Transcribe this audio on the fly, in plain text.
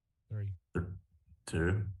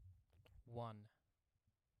Two. One.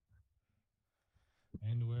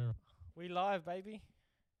 And we're We live, baby.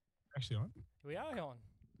 actually on. We are on.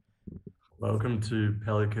 Welcome to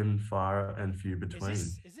Pelican, Fire, and Few Is Between.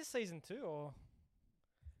 this season 2 or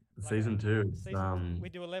like Season 2. It's, season? We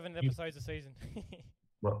do 11 episodes a season.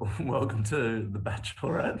 welcome to The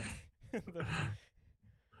Bachelorette. The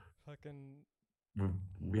fucking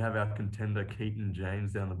We have our contender Keaton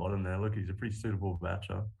James down the bottom there. Look, he's a pretty suitable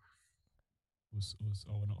bachelor.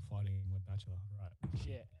 We're not fighting with Bachelor, right?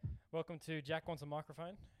 yeah. Welcome to Jack Wants a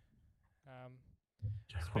Microphone.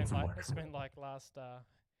 Jack wants a microphone. Spent like last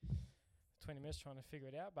 20 minutes trying to figure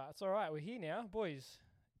it out, but it's all right. We're here now, boys.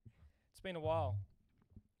 It's been a while.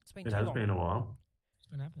 It's been It too has long. been a while. What's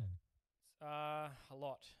been happening? A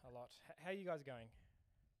lot. How are you guys going?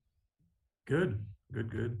 Good.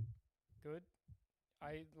 Good.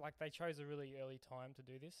 They chose a really early time to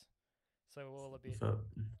do this, so we're all a bit. So,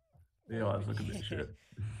 the eyes look a bit shit.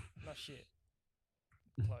 Not shit.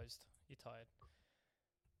 Closed. You're tired.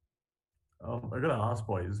 I gotta ask,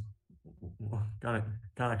 boys. Can't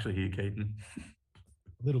actually hear Keaton.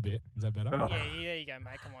 A little bit. Is that better? Oh. Yeah, there you go,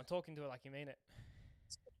 mate. Come on, talk into it like you mean it.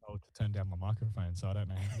 Oh, to turn down my microphone, so I don't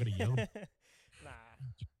know. I've got to yell. Nah.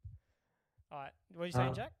 All right. What are you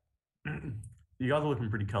saying, Jack? You guys are looking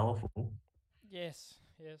pretty colourful. Yes.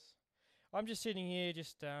 I'm just sitting here,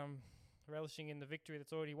 just relishing in the victory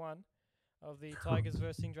that's already won of the Tigers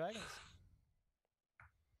versus Dragons.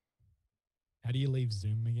 How do you leave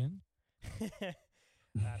Zoom again? I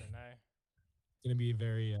don't know. It's going to be a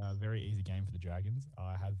very easy game for the Dragons.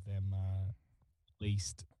 I have them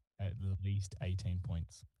at least 18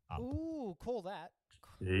 points up. Ooh, call that.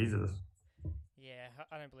 Jesus. Yeah,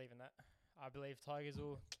 I don't believe in that. I believe Tigers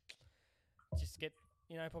will just get,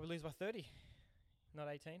 probably lose by 30. Not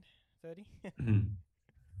 18, 30.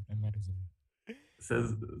 Amazing.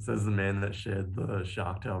 Says the man that shared the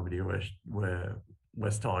Shark Tale video where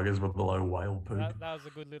West Tigers were below whale poop. That was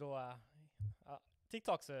a good little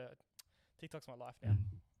TikTok's my life now.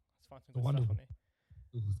 Let's find some good stuff on there.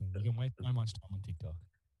 You can waste so much time on TikTok.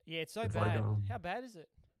 Yeah, it's so It's bad. like, How bad is it?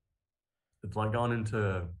 It's like going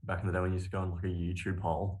into back in the day when you used to go on like a YouTube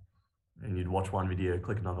hole and you'd watch one video,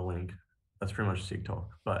 click another link. That's pretty much TikTok.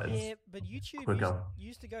 But YouTube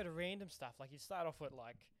used to go to random stuff. Like you'd start off with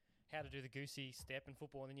like how to do the goosey step in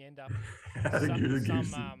football, and then you end up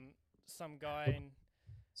some guy in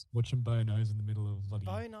watching Bo Nose in the middle of bloody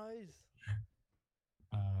Bo Nose.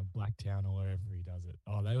 Blacktown or wherever he does it.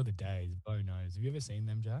 Oh, they were the days. Bo Nose. Have you ever seen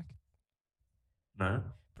them, Jack? No.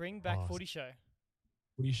 Bring back Footy Show.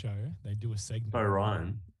 Footy Show. They do a segment. Bo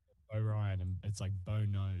Ryan, and it's like Bo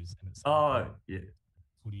Nose, and it's yeah,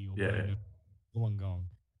 footy or yeah. Bo Nose, Wollongong,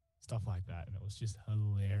 stuff like that, and it was just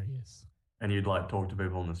hilarious. And you'd like talk to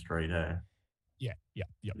people on the street, eh? Yeah.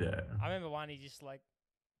 I remember one. He just like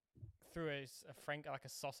threw a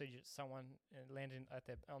sausage at someone and landed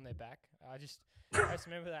on their back. I just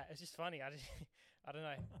remember that. It's just funny. I don't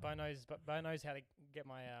know. Bo knows how to get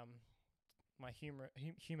my my humor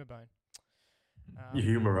bone.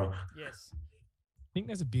 Humorer. Yes. I think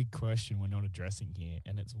there's a big question we're not addressing here,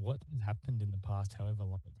 and it's what has happened in the past, however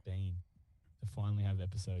long it's been, to finally have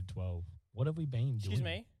episode 12. What have we been doing? Excuse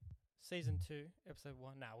me. Season 2, episode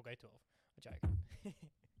 1. Nah, we'll go 12. I'm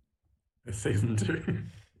joking. Season 2.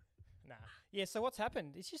 Nah. Yeah, so what's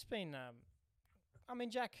happened? It's just been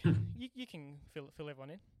Jack, you can fill everyone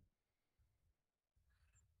in.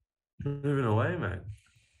 Moving away, mate.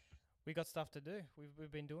 We got stuff to do.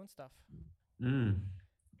 We've been doing stuff. And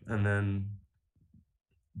then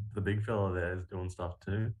the big fella there is doing stuff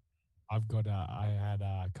too. I had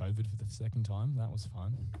COVID for the second time. That was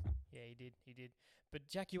fun. Yeah, he did. But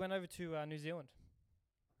Jack, you went over to New Zealand.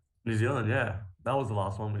 New Zealand, yeah. That was the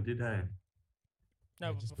last one we did, hey?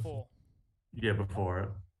 No, Yeah, just before. Yeah, before it.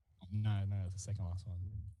 No, it was the second last one.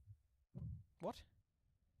 What?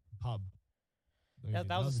 Pub. That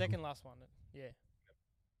was the second last one. Yeah.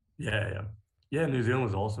 Yeah. Yeah, New Zealand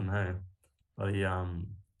was awesome, hey? But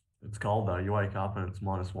it's cold though. You wake up and it's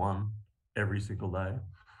 -1 every single day.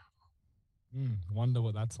 Wonder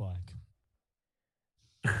what that's like.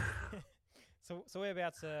 So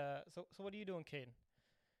whereabouts? So what are you doing, Keaton?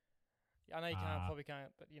 I know you probably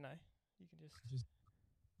can't, but you can just.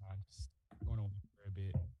 Just going on for a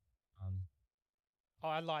bit. Oh,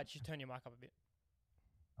 I lied. You should turn your mic up a bit.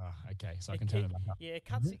 Okay, so I can turn it back up. Yeah, it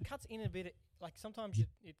cuts in a bit. Like sometimes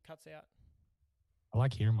it cuts out. I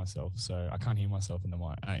like hearing myself, so I can't hear myself in the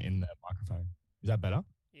microphone. Is that better?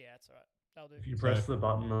 Yeah, that's all right. That'll do. If you press the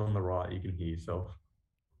button on the right, you can hear yourself.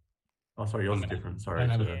 Oh, sorry, yours is different. Sorry.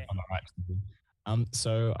 On the right.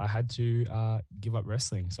 So I had to give up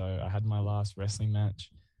wrestling. So I had my last wrestling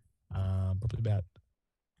match probably about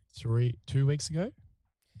 2 weeks ago.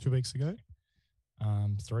 2 weeks ago.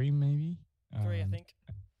 3 maybe. 3, I think.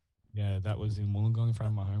 Yeah, that was in Wollongong in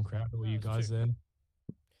front of my home crowd. Were No, you it was guys 2. there?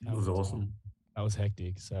 It was awesome. That was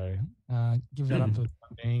hectic. So give that up for the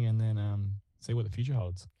time being, and then see what the future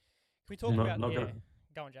holds. Can we talk Not- about not yeah? gonna-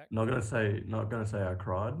 Go on, Jack. Not gonna say I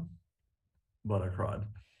cried, but I cried.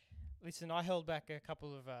 Listen, I held back a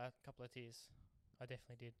couple of tears. I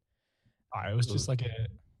definitely did. It was just like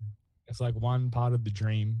it's like one part of the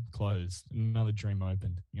dream closed, another dream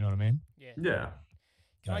opened. You know what I mean? Yeah. Yeah.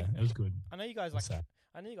 Can It was good. I know you guys What's that?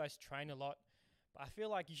 I know you guys train a lot, but I feel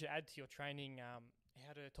like you should add to your training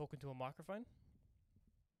how to talk into a microphone.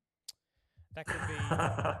 That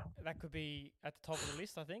could be at the top of the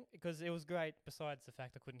list, I think, because it was great. Besides the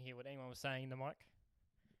fact I couldn't hear what anyone was saying in the mic.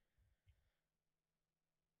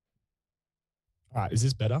 All right, is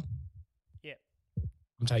this better? Yeah.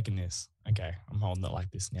 I'm taking this. Okay, I'm holding it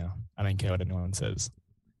like this now. I don't care what anyone says.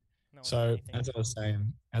 No one said So anything. as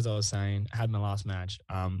I was saying, I had my last match.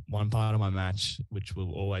 One part of my match, which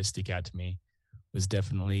will always stick out to me, was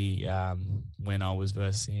definitely when I was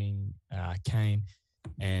versing Kane,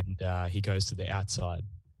 and he goes to the outside,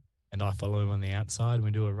 and I follow him on the outside. And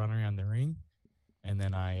we do a run around the ring, and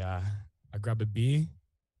then I grab a beer,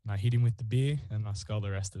 and I hit him with the beer, and I skull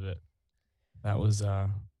the rest of it. That was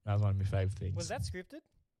one of my favorite things. Was that scripted?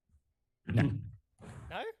 No.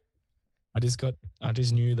 No? I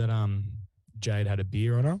just knew that Jade had a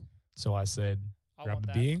beer on her, so I said, I grab want a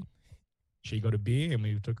that. beer. She got a beer, and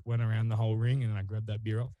we went around the whole ring, and I grabbed that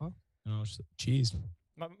beer off her, and I was just, cheers.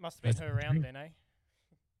 Must have been That's her round then, eh?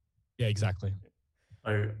 Yeah, exactly.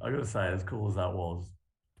 I gotta say, as cool as that was,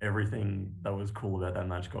 everything that was cool about that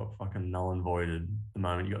match got fucking null and voided the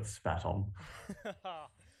moment you got spat on I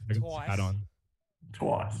got Twice. spat on.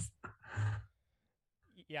 twice.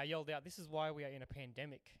 Yeah, I yelled out, "This is why we are in a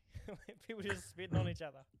pandemic." People just spitting on each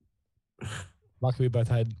other. Luckily, we both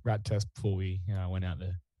had rat tests before we went out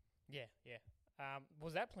there Yeah.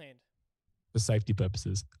 Was that planned? for safety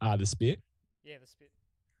purposes. The spit? Yeah, the spit.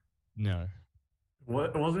 No.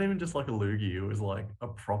 What? It wasn't even just like a loogie. It was like a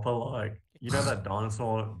proper like that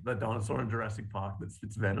dinosaur in Jurassic Park that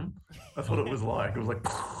spits venom. That's what it was like. It was like.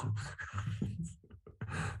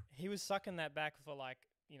 He was sucking that back for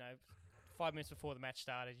 5 minutes before the match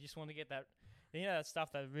started. You just want to get that, that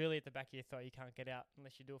stuff that really at the back of your throat you can't get out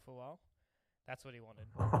unless you do it for a while. That's what he wanted.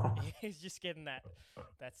 He's just getting that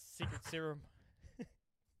secret serum.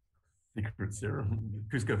 Secret serum.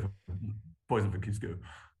 Poison for Cusco.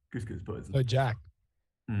 Cusco's poison. So, Jack,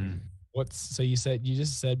 Mm. so you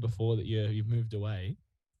just said before that you've moved away.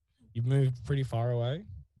 You've moved pretty far away,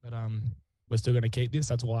 but we're still going to keep this.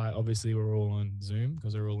 That's why obviously we're all on Zoom,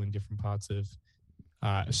 because we're all in different parts of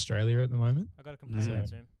Australia at the moment. I got to complain about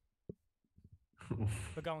Zoom.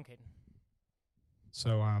 But go on, Keaton.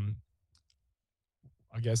 So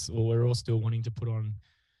I guess we're all still wanting to put on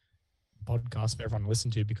podcasts for everyone to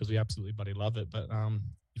listen to, because we absolutely bloody love it. But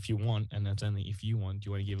if you want, and that's only if you want, do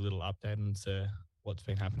you want to give a little update into what's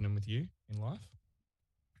been happening with you in life?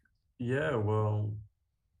 Yeah, well,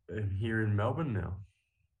 I'm here in Melbourne now.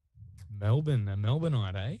 Melbourne, a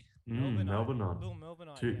Melbourneite, eh? Melbourneite. Little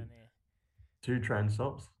Melbourneite Two- down there. 2 train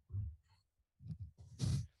stops.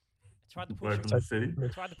 Tried to Work push in the city.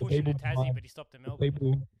 him to Tassie, but he stopped in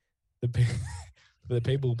Melbourne. For the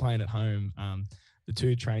people playing at home, the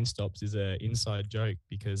 2 train stops is an inside joke,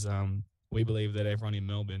 because we believe that everyone in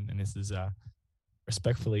Melbourne, and this is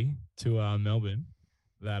respectfully to Melbourne,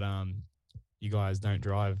 that you guys don't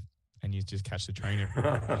drive and you just catch the train.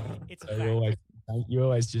 It's a So fact. you're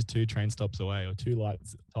always just 2 train stops away, or 2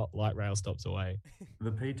 light rail stops away.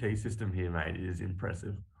 The PT system here, mate, is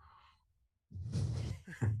impressive.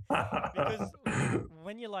 Because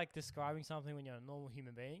when you're describing something when you're a normal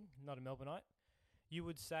human being, not a Melbourneite, you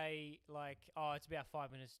would say oh, it's about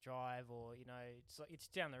 5 minutes drive, or it's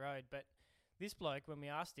down the road. But this bloke, when we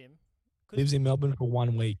asked him, Lives in Melbourne for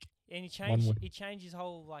 1 week. and he 1 changed, week. he changed his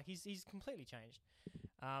whole he's completely changed.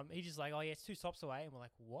 He's just oh yeah, it's 2 stops away, and we're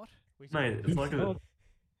like, what? Mate,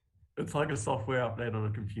 it's like a software update on a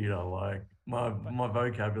computer. Like my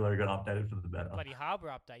vocabulary got updated for the better. Bloody harbour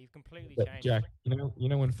update. You've completely But changed. Jack, you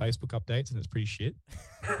know when Facebook updates and it's pretty shit?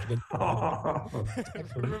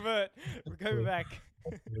 Revert. Go back.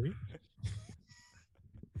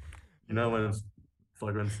 You know when it's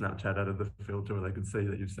like when Snapchat added the filter where they could see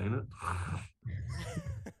that you've seen it.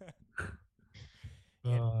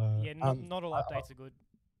 Yeah, not all updates are good.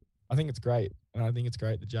 I think it's great. And I think it's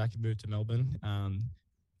great that Jack moved to Melbourne.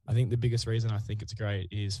 I think the biggest reason I think it's great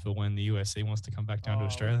is for when the UFC wants to come back down to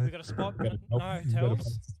Australia. We got a spot. We've got No we've got a hotels.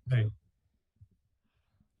 place to stay.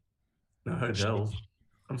 No hotels.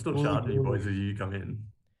 I'm still Well, charging you well- boys as you come in.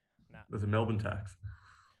 There's a Melbourne tax.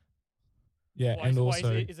 Yeah, Why and is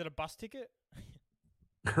also it, is it a bus ticket?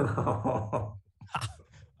 I've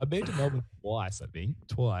been to Melbourne twice, I think,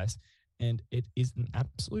 twice, and it is an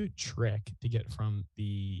absolute trek to get from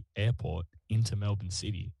the airport into Melbourne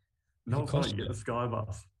City. No, It it's not. costs You get the Sky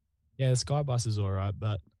Bus. yeah, the Sky Bus is all right,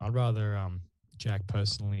 but I'd rather Jack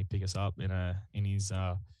personally pick us up in his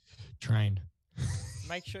train.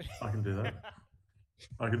 Make sure I can do that.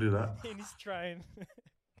 I can do that. in his train.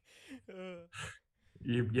 The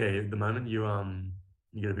moment you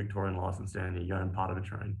get a Victorian license down, you go in part of a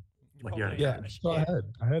train. You Like probably yeah, need Yeah, to that's sh- what yeah.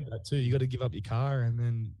 I heard that too. You got to give up your car, and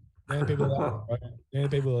then the only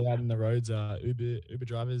people out in the roads are Uber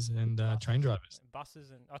drivers and train drivers. buses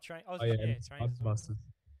and train. Oh, Oh yeah, yeah, and trains as well. buses.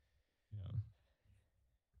 Yeah.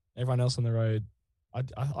 Everyone else on the road.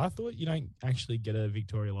 I thought you don't actually get a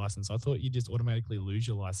Victoria license. I thought you just automatically lose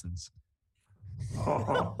your license.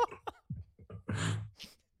 Oh,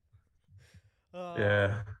 Oh,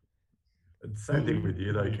 yeah. It's the same thing with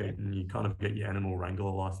you though, Keaton. You kind of get your animal wrangler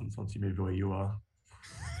license once you move to where you are.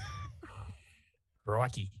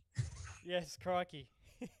 Crikey. yes, crikey.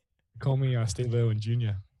 Call me Steve Irwin Jr.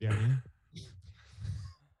 down here.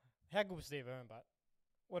 How good was Steve Irwin, but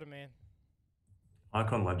what a man.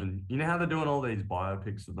 Icon legend. You know how they're doing all these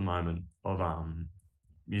biopics at the moment of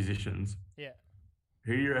musicians? Yeah.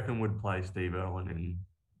 Who do you reckon would play Steve Irwin in?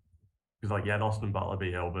 Because like you had Austin Butler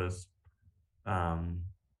be Elvis.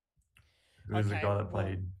 Who was the Okay, guy that well,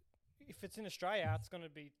 played? If it's in Australia, it's going to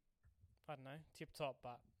be, I don't know, tip top,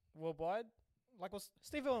 but worldwide, like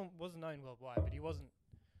Steve Irwin was known worldwide, but he wasn't,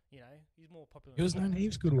 he's more popular. He was known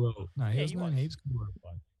heaps good world. No, he Yeah, was he known was. heaps good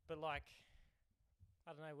worldwide. But like,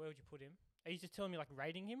 I don't know, where would you put him? Are you just telling me like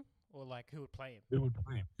rating him or like who would play him? Who would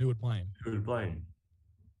play him? Who would play him? Who would play him?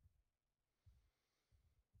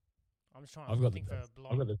 I'm just trying I've to got think the for a best.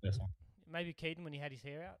 blonde. I've got the best one. Maybe Keaton when he had his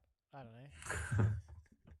hair out. I don't know.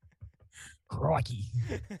 Crikey.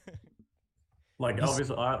 Like His-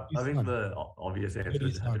 obviously, I his think son. the obvious answer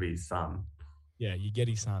his had son. to be his son. Yeah, you get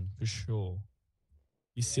his son for sure.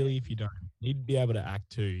 He's Yeah. silly if you don't. He'd be able to act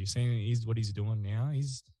too. You see what he's doing now.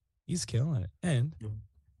 He's killing it, and Yep.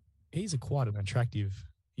 he's quite an attractive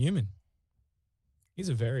human. He's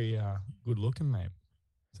a very good looking mate.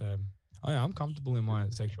 So I'm comfortable in my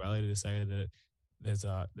sexuality to say that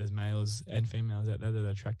there's males and females out there that are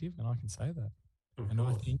attractive, and I can say that. Of And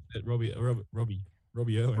I course. think that Robbie Irwin, Robbie,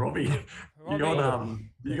 Robbie.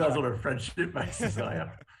 you guys on a friendship basis, are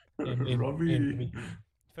you? And Robbie.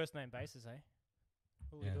 First name basis, eh?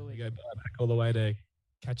 Hooly yeah, dooly. we go back all the way to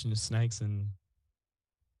catching the snakes, and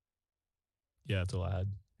yeah, that's all I had.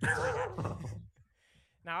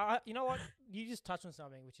 Now, you know what? You just touched on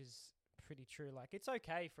something which is pretty true. Like, it's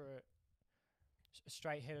okay for a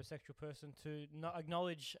straight heterosexual person to not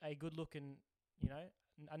acknowledge a good-looking,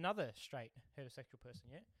 another straight heterosexual person.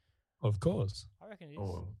 Yeah, Of course. I reckon it is.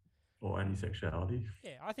 or any sexuality.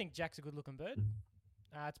 Yeah, I think Jack's a good-looking bird.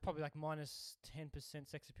 It's probably like minus 10%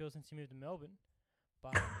 sex appeal since he moved to Melbourne,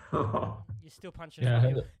 but you're still punching Yeah, I out.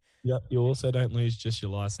 heard it. Yeah, you also don't lose just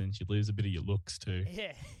your license; you lose a bit of your looks too.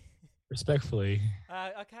 Yeah. Respectfully.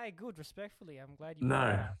 Okay, good. Respectfully, I'm glad you.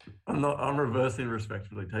 No, I'm not. I'm reversing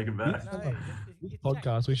respectfully. Take it back. No, This it's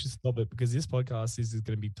podcast, we should stop it because this podcast is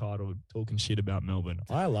going to be titled "Talking Shit About Melbourne."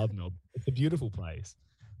 I love Melbourne; it's a beautiful place.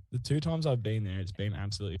 The 2 times I've been there, it's been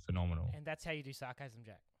absolutely phenomenal. And that's how you do sarcasm,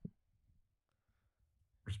 Jack.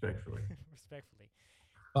 Respectfully. Respectfully.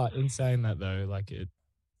 But in saying that, though,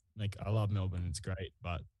 I love Melbourne; it's great.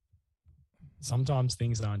 But sometimes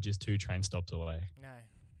things aren't just 2 train stops away. No.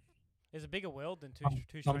 There's a bigger world than two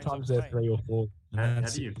trains Sometimes off a they're train. 3 or 4. and How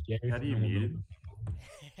that's do you scary how do you for mute normal him?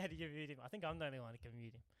 How do you mute him? I think I'm the only one that can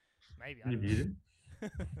mute him. Maybe. I Can you don't mute him? know.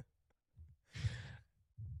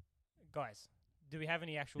 Guys, do we have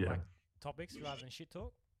any actual Yeah. topics rather than shit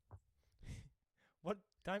talk? What?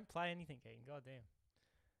 Don't play anything, Keaton. God damn. Do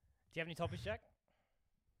you have any topics, Jack?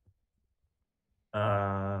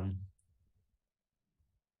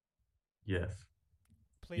 Yes.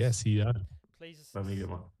 Please. Yes, he does. Please. Let me get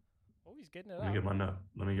my Oh, he's getting it let me up. get my note.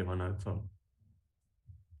 Let me get my notes on.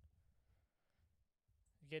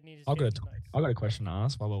 Getting his I've got a notes. topic. I've got a question to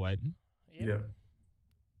ask while we're waiting. Yeah.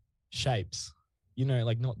 Shapes.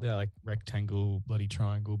 Like not the rectangle, bloody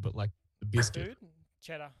triangle, but like the biscuit. Food,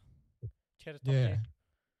 cheddar. Cheddar's top Yeah. tier.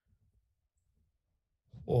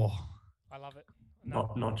 Oh, I love it.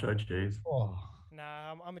 No, Not nacho cheese.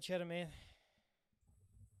 nah, I'm a cheddar man.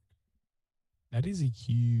 that is a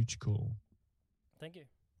huge call. Thank you.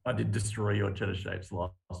 I did destroy your cheddar shapes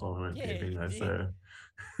last time I went Yeah, camping you though, did. so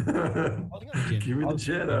I think I'm give me the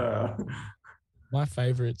cheddar. My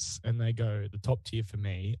favorites, and they go the top tier for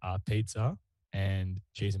me are pizza, and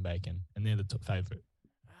cheese and bacon, and they're the top favorite.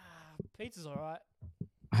 Pizza's all right.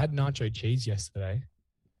 I had nacho cheese yesterday.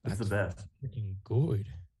 It's the That's best. freaking good.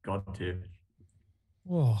 God tier.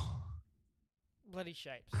 Whoa. Bloody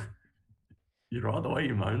shapes. You're right. The way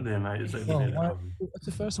you moaned there, mate. It's Well, even, that's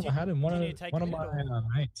the first time I had him. One Do you of, need to take one a of my minute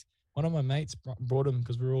or- mates brought him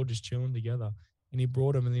because we were all just chilling together. And he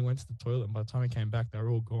brought him and he went to the toilet. And by the time he came back, they were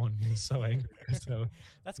all gone. He was so angry. So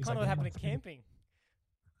That's he's kind of like, what "Oh, happened at my camping.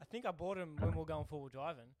 I think I bought him when we were going forward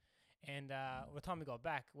driving, and by the time we got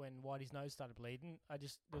back, when Whitey's nose started bleeding,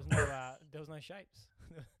 there was no shapes.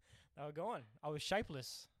 They were gone. I was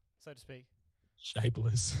shapeless, so to speak.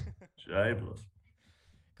 Shapeless." shapeless.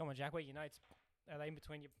 Come on, Jack. Where are your notes? Are they in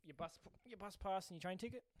between your bus pass and your train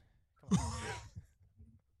ticket? Come on.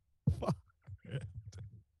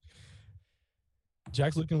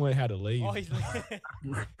 Jack's looking at how to leave. Oh, he's.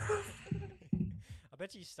 I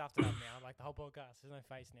bet you stuffed it up now, like the whole podcast. There's no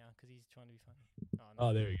face now because he's trying to be funny. Oh, no.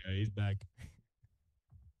 Oh, there we go. He's back.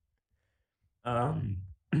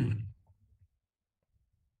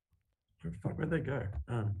 Where the fuck, where'd they go?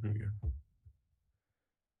 Oh, here we go.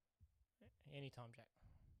 Anytime, Jack.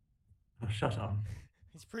 Oh, shut up.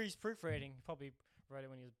 He's proofreading. He probably wrote it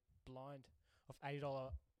when he was blind. Off $80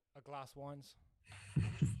 a glass wines.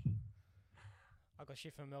 I got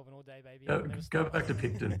shit from Melbourne all day, baby. Go back to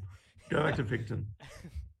Picton. Go back to Picton.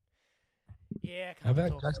 Yeah, How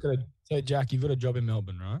about Jack's got a, so Jack, you've got a job in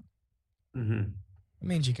Melbourne, right? Mm-hmm. That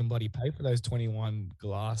means you can bloody pay for those $21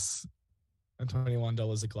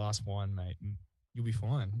 a glass wine, mate. And you'll be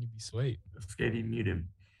fine. You'll be sweet. Scared you mute him.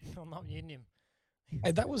 I'm not muting him.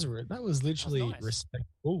 Hey, that was literally nice.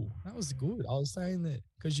 respectful. That was good. I was saying that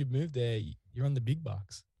because you moved there, you're on the big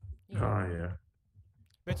bucks. Yeah. Oh, yeah.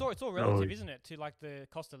 But it's all relative, isn't it, to like the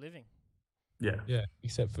cost of living? Yeah. Yeah,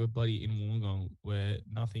 except for bloody in Wollongong where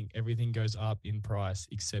everything goes up in price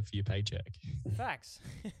except for your paycheck. Facts.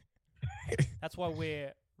 That's why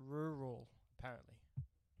we're rural, apparently.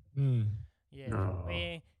 Yeah, No.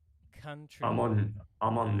 we're country. I'm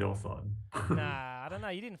on your side. Nah, I don't know.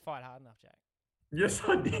 You didn't fight hard enough, Jack. Yes,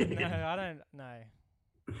 I did. No, I don't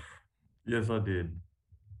know. Yes, I did.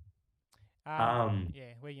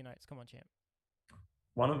 Yeah, where are your notes? Come on, champ.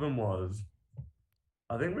 One of them was,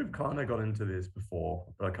 I think we've kind of got into this before,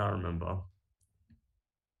 but I can't remember.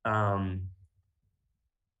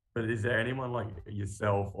 But is there anyone like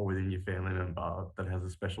yourself or within your family member that has a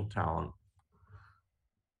special talent?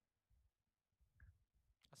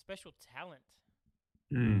 A special talent.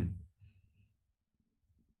 Mm.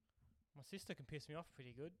 My sister can piss me off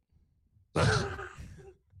pretty good.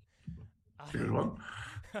 Good one.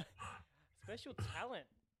 Special talent.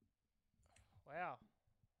 Wow.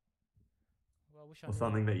 Well, I wish I Or knew.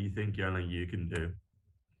 something that you think only you can do.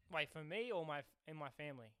 Wait, for me or in my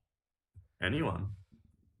family? Anyone.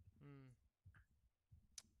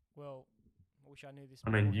 Well, I wish I knew this. I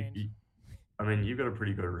mean, beforehand. you've got a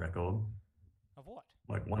pretty good record. Of what?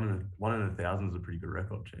 Like one in a thousand is a pretty good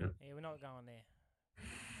record, champ. Yeah, we're not going there.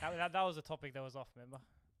 That was a topic that was off, remember?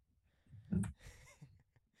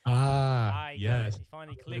 Yes. He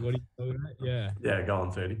finally clicked. What are you talking about? Yeah. Yeah, go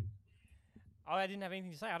on, 30. Oh, I didn't have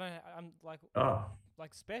anything to say. I'm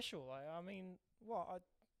like special. I mean, what?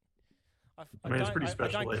 I mean, it's pretty I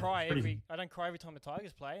special. don't cry pretty- I don't cry every time the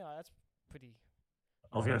Tigers play. That's pretty.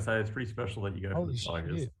 I was going to say it's pretty special that you go for Holy the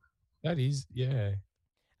Tigers. shit. That is, yeah.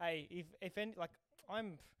 Hey, if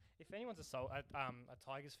anyone's a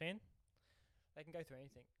Tigers fan, they can go through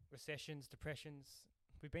anything. Recessions, depressions.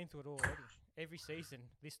 We've been through it all already. Every season,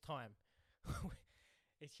 this time.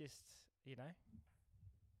 It's just,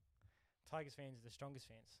 Tigers fans are the strongest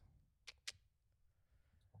fans.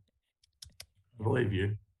 I believe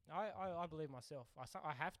you. I believe myself.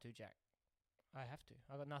 I have to, Jack. I have to.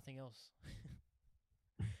 I got nothing else.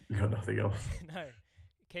 You got nothing else. No.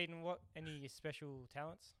 Keaton, any special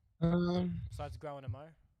talents besides growing a mo?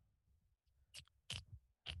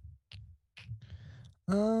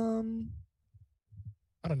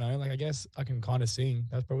 I don't know. Like, I guess I can kind of sing.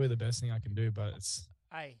 That's probably the best thing I can do, but it's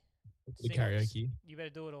Hey, the sing it. karaoke. You better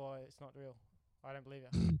do it or it's not real. I don't believe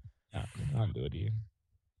you. No, I can't do it here.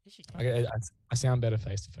 Yes, you can. I sound better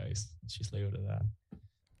face to face. Let's just leave it at that.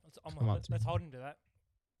 Let's hold him to that.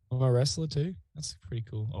 I'm a wrestler too. That's pretty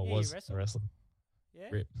cool. Or Yeah, you was wrestle. a wrestler. Yeah.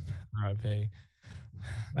 Rip. R.I.P.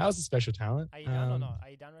 That was a special talent. Are you done or not? Are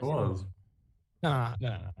you done It wrestling? was. No,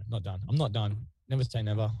 not done. I'm not done. Never say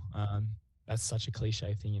never. That's such a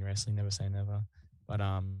cliche thing in wrestling. Never say never. But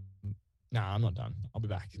I'm not done. I'll be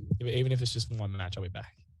back. Even if it's just one match, I'll be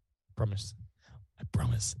back. Promise. I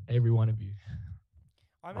promise every one of you.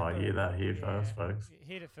 I hear that here first, folks.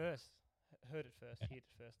 Heard it first. Heard it first. Heard it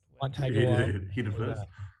first. Might take Hit a while. it first.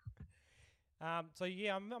 So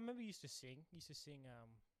yeah, I remember used to sing.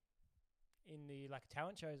 In the like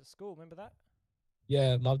talent shows at school. Remember that?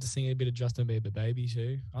 Yeah, love to sing a bit of Justin Bieber, Baby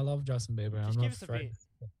too. I love Justin Bieber. I'm Just not give us a afraid.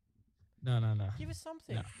 bit. No, no, no, Give us no,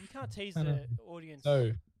 something. You can't tease no, no. the audience.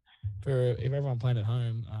 So, for if everyone playing at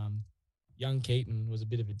home, young Keaton was a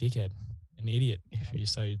bit of a dickhead, an idiot, if you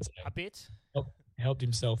so you'd say. A bit. Helped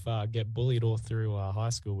himself get bullied all through high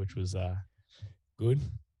school, which was good.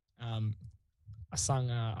 Um, I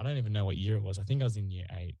sung. I don't even know what year it was. I think I was in year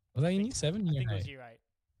 8. Was I in year 7? I Year think it 8. was year 8.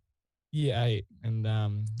 Year 8, and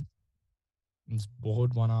was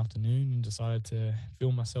bored one afternoon and decided to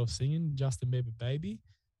film myself singing Justin Bieber Baby.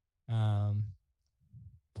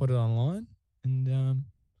 Put it online, and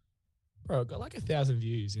bro, it got like 1,000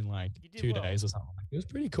 views in like You did 2 well. days or something. It was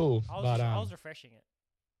pretty cool. I was refreshing it.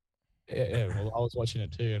 Yeah, well, I was watching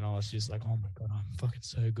it too, and I was just like, oh my god, I'm fucking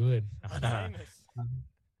so good. I'm famous.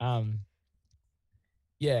 Um,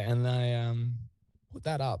 yeah, and I put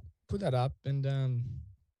that up, and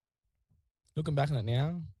looking back on it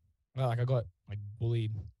now, well, like I got like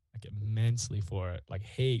bullied like immensely for it, like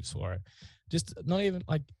heaps for it. Just not even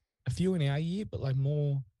like a few in our year, but like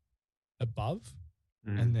more above,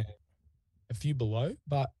 and then a few below.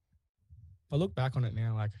 But if I look back on it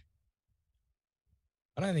now, like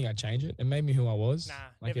I don't think I'd change it. It made me who I was. Nah,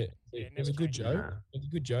 like never, it was a good change it. joke. It was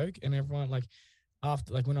a good joke, and everyone like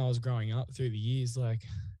after like when I was growing up through the years, like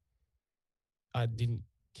I didn't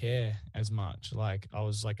care as much. Like I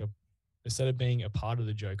was like instead of being a part of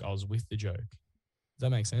the joke, I was with the joke. Does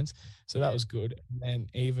that make sense? So that was good. And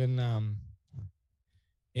even on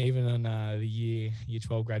the year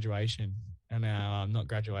 12 graduation and our not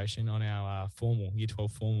graduation on our formal year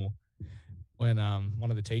 12 formal, when one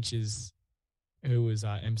of the teachers who was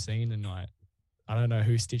emceeing the night, I don't know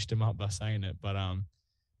who stitched him up by saying it, but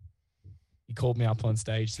he called me up on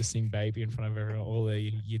stage to sing Baby in front of everyone, all the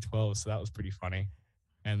year 12. So that was pretty funny.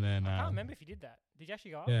 And then I can't remember if you did that. Did you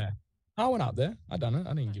actually go up? yeah, I went up there. I done it.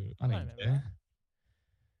 I didn't give it. I didn't remember care. that.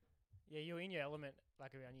 Yeah, you were in your element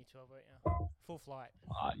like around year 12, weren't you? Full flight.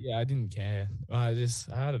 Yeah, I didn't care. I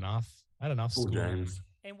had enough. I had enough Full school. James.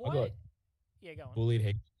 And I why? got Yeah, go on. bullied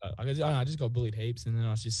heaps. I just got bullied heaps, and then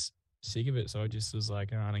I was just sick of it. So I just was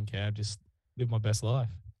like, I don't care. Just live my best life.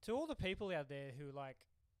 To all the people out there who like,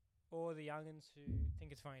 or the youngins who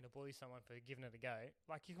think it's funny to bully someone for giving it a go,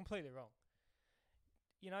 like you're completely wrong.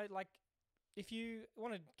 You know, like if you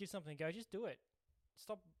want to give something a go, just do it.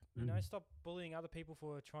 Stop, stop bullying other people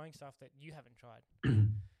for trying stuff that you haven't tried.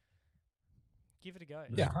 Give it a go.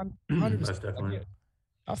 Yeah, 100%. Most definitely. Like,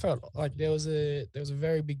 I felt like there was a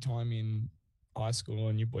very big time in high school,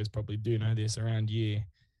 and you boys probably do know this, around year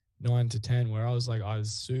 9 to 10, where I was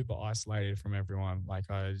super isolated from everyone. Like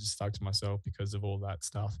I just stuck to myself because of all that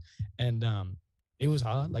stuff, and it was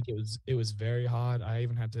hard. Like it was very hard. I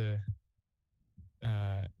even had to,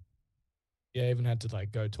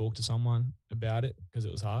 like go talk to someone about it because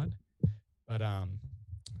it was hard. But I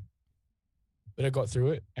got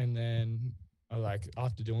through it, and then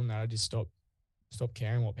after doing that, I just stopped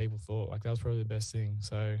caring what people thought. Like that was probably the best thing.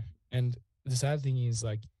 So, and the sad thing is,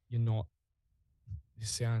 like, this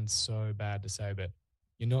sounds so bad to say, but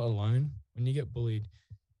you're not alone. When you get bullied,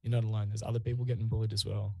 you're not alone. There's other people getting bullied as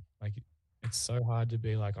well. Like it's so hard to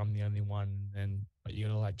be like, I'm the only one. But you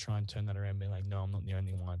gotta like try and turn that around and be like, no, I'm not the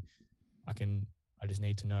only one. I just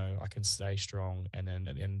need to know I can stay strong. And then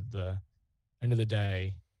at the end of the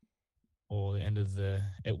day, or the end of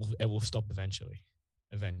it will stop eventually.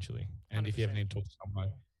 And if you ever need to talk to someone,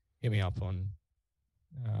 hit me up on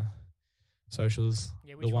socials.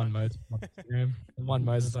 Yeah, the one Moses on Instagram. The one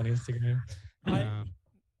Moses on Instagram.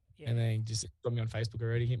 And then just got me on Facebook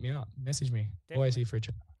already. Hit me up. Message me. Definitely. Always here for a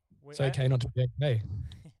chat. It's okay not to be okay.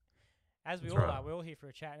 As we all are, we're all here for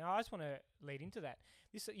a chat. Now, I just want to lead into that.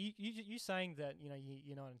 You saying that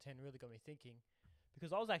year 9 and 10 really got me thinking,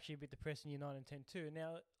 because I was actually a bit depressed in year 9 and 10 too.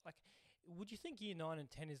 Now, like, would you think year 9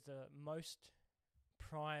 and 10 is the most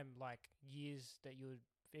prime like years that you would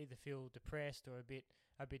either feel depressed or a bit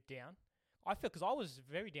down? I feel, because I was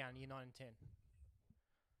very down year 9 and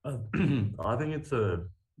 10. I think it's a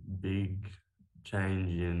big change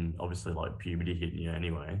in obviously like puberty hitting you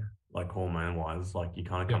anyway, like hormone wise. Like you're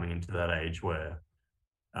kind of coming into that age where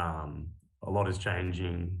a lot is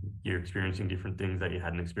changing. You're experiencing different things that you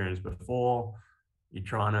hadn't experienced before. You're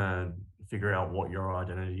trying to figure out what your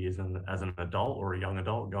identity is as an adult or a young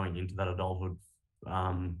adult going into that adulthood,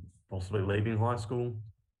 possibly leaving high school.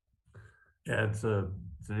 Yeah, it's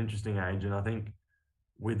an interesting age, and I think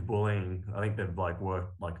with bullying, I think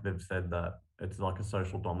they've said that it's like a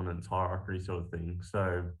social dominance hierarchy sort of thing.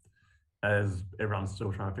 So as everyone's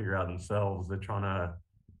still trying to figure out themselves, they're trying to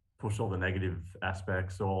push all the negative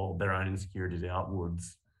aspects or their own insecurities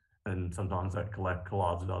outwards, and sometimes that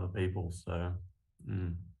collides with other people. So,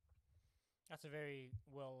 That's a very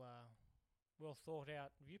well thought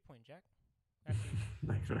out viewpoint, Jack. Actually,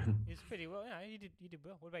 thanks, man. it's pretty well. You did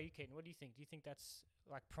well. What about you, Keaton? What do you think? Do you think that's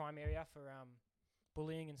like prime area for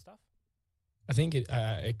bullying and stuff? I think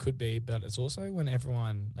it could be, but it's also when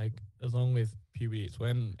everyone, like, along with puberty, it's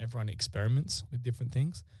when everyone experiments with different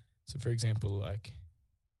things. So, for example, like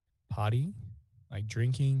partying, like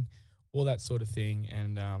drinking, all that sort of thing.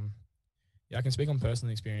 And yeah, I can speak on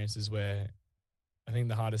personal experiences where I think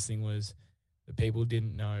the hardest thing was that people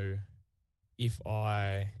didn't know if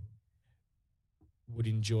I would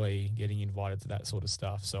enjoy getting invited to that sort of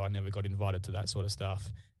stuff. So I never got invited to that sort of stuff.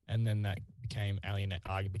 And then that became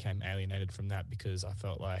I became alienated from that because I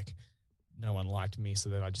felt like no one liked me. So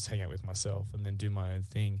then I just hang out with myself and then do my own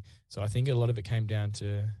thing. So I think a lot of it came down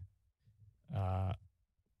to,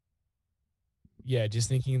 yeah, just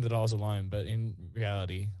thinking that I was alone, but in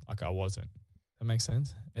reality, like I wasn't. That makes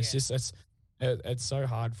sense. It's Yeah. just it's so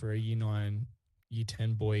hard for a year 9, year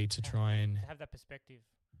 10 boy to try and To have that perspective.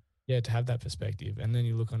 to have that perspective. And then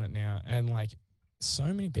you look on it now, and like so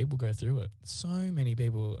many people go through it. So many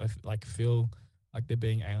people like feel like they're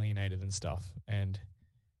being alienated and stuff. And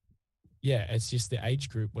yeah, it's just the age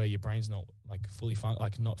group where your brain's not like fully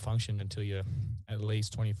not function until you're at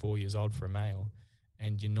least 24 years old for a male,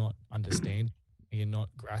 and you're not understanding, you're not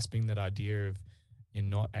grasping that idea of you're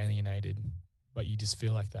not alienated, but you just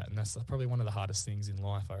feel like that, and that's probably one of the hardest things in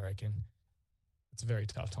life, I reckon. It's a very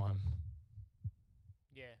tough time.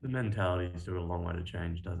 Yeah. The mentality still got a long way to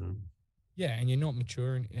change, doesn't it? Yeah, and you're not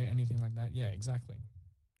mature and anything like that. Yeah, exactly.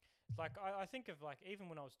 Like I think of like even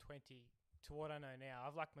when I was 20 to what I know now,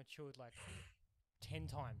 I've like matured like 10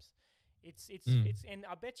 times. It's and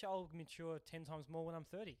I bet you I'll mature 10 times more when I'm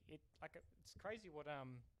 30. It's crazy what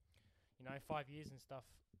 5 years and stuff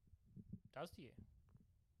does to you.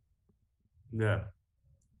 Yeah.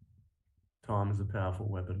 Time is a powerful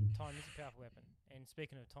weapon. Time is a powerful weapon. And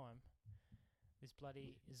speaking of time, this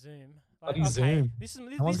bloody Zoom. Bloody Zoom. This is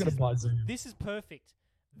No one's gonna buy Zoom. This is perfect.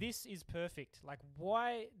 This is perfect. Like,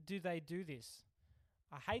 why do they do this?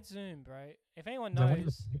 I hate Zoom, bro. If anyone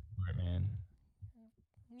knows, man.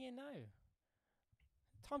 Yeah, no.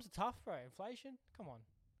 Times are tough, bro. Inflation. Come on.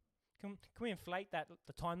 Can we inflate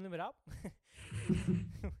the time limit up?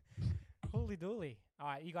 Holy dooly. All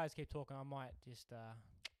right, you guys keep talking. I might just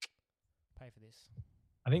pay for this.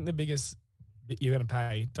 I think the biggest you're going to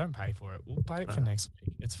pay, don't pay for it. We'll pay it for next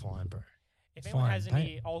week. It's fine, bro. If anyone has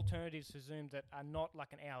any alternatives for Zoom that are not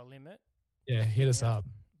like an hour limit, yeah, hit us up.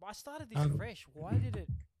 But I started this fresh. Why did it?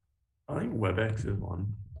 I think WebEx is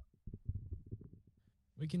one.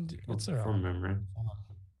 We can do it's all right. From memory.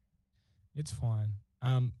 It's fine.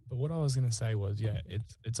 But what I was going to say was, yeah,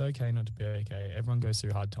 it's okay not to be okay. Everyone goes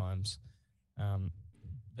through hard times.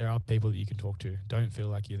 There are people that you can talk to. Don't feel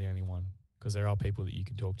like you're the only one, because there are people that you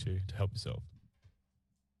can talk to help yourself.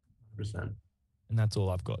 100%. And that's all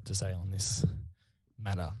I've got to say on this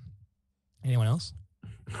matter. Anyone else?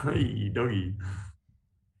 Hey, doggy.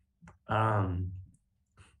 Sorry,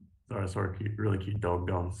 I saw a really cute dog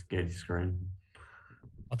go on the scared screen.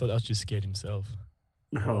 I thought that was just scared himself.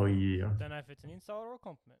 Oh, yeah. Don't know if it's an insult or a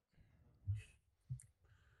compliment.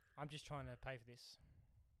 I'm just trying to pay for this.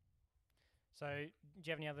 So, do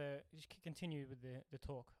you have any other? Just continue with the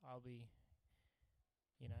talk. I'll be,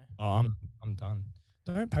 Oh, I'm done.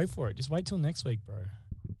 Don't pay for it. Just wait till next week, bro. Nah,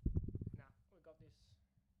 we got this.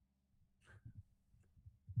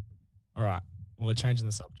 All right. Well, we're changing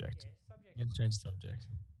the subject. Yeah, subject. Yeah, change the subject.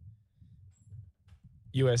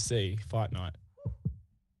 USC fight night.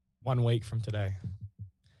 1 week from today.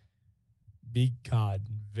 Big card.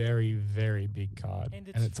 Very, very big card. And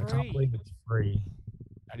it's I can't believe it's free.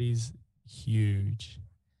 That is huge.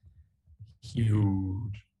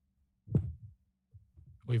 Huge.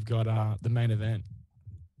 We've got the main event.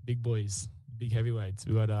 Big boys, big heavyweights.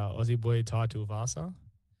 We've got Aussie boy Tai Tuivasa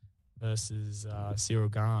versus Cyril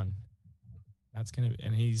Gane. That's gonna be,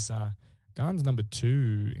 and he's Gane's number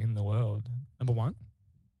 2 in the world. Number 1?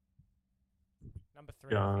 Number 3.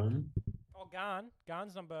 Gane. Oh,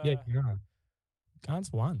 Gane's number. Yeah, Gane.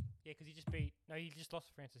 Gane's 1. Yeah, because he just lost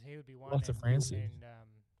to Francis. He would be 1. Lost to Francis. And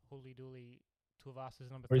Holy Dooly Tuivasa's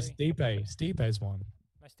number 3. Where's Stipe? Stipe's 1.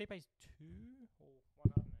 No, Stipe's 2 or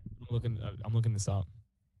 1, I don't know. I'm looking this up.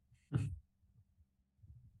 So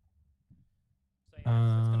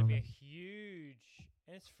yeah, it's going to be a huge,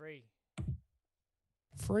 and it's free.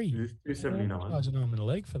 Free. It's $279. Charging them in a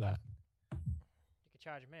leg for that. You could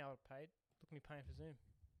charge me. I would have paid. Look at me paying for Zoom.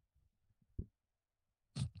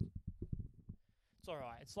 It's all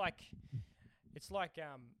right. It's like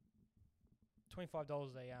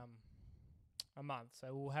 $25 a month,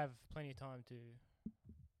 so we'll have plenty of time to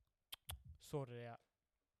sort it out.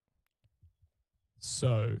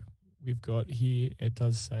 So we've got here, it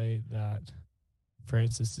does say that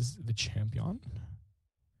Francis is the champion.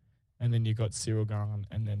 And then you got Cyril Gahn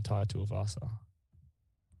and then Tai Tuivasa.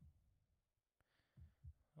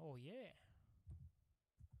 Oh yeah.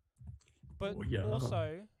 But Oh, yeah.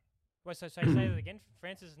 also, wait, so say that again.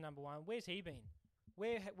 Francis is number one. Where's he been?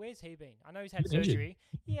 Where's he been? I know he's had Injured. surgery.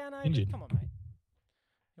 Yeah, I know. Injured. But come on, mate.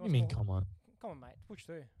 What do you mean, come on? Come on, mate. Push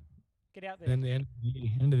through. Get out there. And then the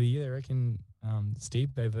end of the year, I reckon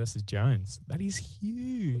Stipe versus Jones. That is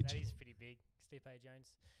huge. That is pretty big. Stipe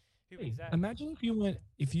Jones. Who wins that? Imagine if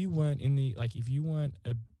you weren't in the if you weren't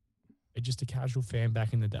just a casual fan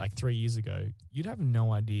back in the day, like 3 years ago, you'd have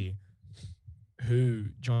no idea who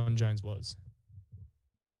John Jones was.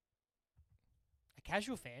 A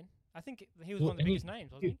casual fan? I think he was one of the biggest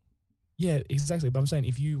names, wasn't he? Yeah, exactly. But I'm saying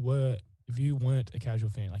if you weren't a casual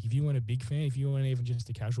fan, like if you weren't a big fan, if you weren't even just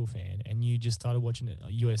a casual fan, and you just started watching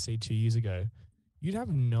UFC 2 years ago, you'd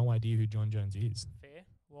have no idea who John Jones is. Fair.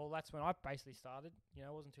 Well, that's when I basically started. You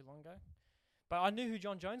know, it wasn't too long ago. But I knew who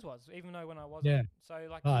John Jones was, even though when I wasn't. Yeah. So,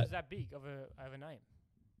 like, he was that big of a name.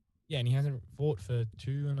 Yeah, and he hasn't fought for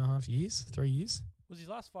 2.5 years, 3 years. Was his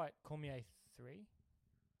last fight Cormier 3?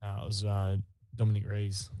 It was Dominic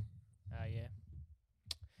Reyes. Yeah.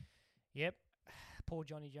 Yep. Poor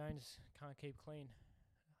Johnny Jones can't keep clean.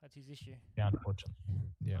 That's his issue. Yeah, unfortunately.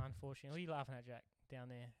 Yeah. Unfortunately. What are you laughing at, Jack, down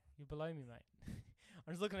there? You're below me, mate.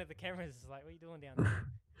 I'm just looking at the cameras. It's like, what are you doing down there?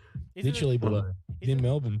 Literally below. He's in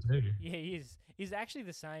Melbourne too. Yeah, he is. He's actually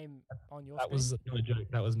the same on your That screen. was not a joke.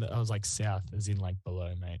 I was like south, as in like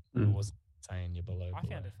below, mate. I wasn't saying you're below. I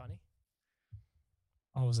found it funny.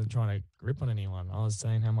 I wasn't trying to rip on anyone. I was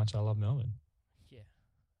saying how much I love Melbourne. Yeah.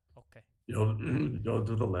 Okay. You're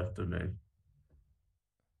to the left of me.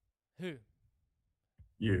 Who?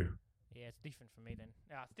 You. Yeah, it's different for me then.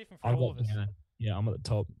 It's different for all of us. Yeah, I'm at the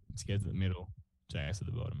top. Scared at the middle. JS at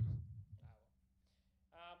the bottom.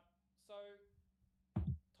 So,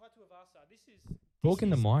 Tai Tuivasa, this is... Talking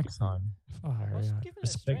the mic, son.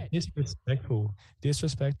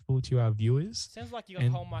 Disrespectful to our viewers. Sounds like you got a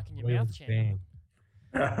whole mic in your mouth, champ.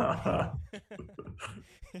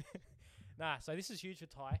 Nah, so this is huge for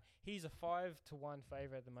Tai. He's a 5-1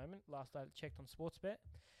 favourite at the moment. Last I checked on Sportsbet.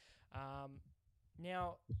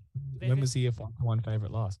 Now, when was he a 5-1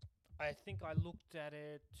 favourite last? I think I looked at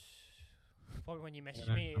it probably when you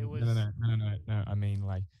messaged me. It was no. I mean,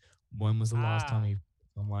 like, when was the last time he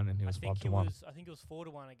won and he was 5-1? I think it was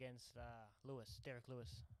 4-1 against Derek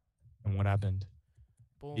Lewis. And what happened?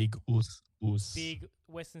 Boom. Big us. Big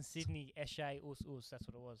Western Sydney Eshe us. That's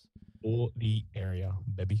what it was. For the area,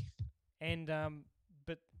 baby. And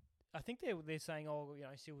but I think they're saying,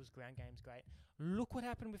 Silva's ground game's great. Look what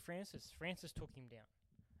happened with Francis. Francis took him down,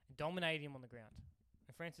 dominated him on the ground.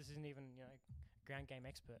 And Francis isn't even ground game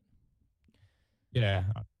expert. Yeah,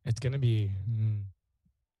 it's gonna be.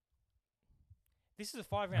 This is a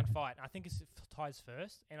 5-round fight. I think it's Tai's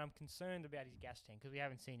first, and I'm concerned about his gas tank because we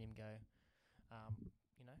haven't seen him go.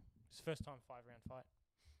 It's first time 5-round fight.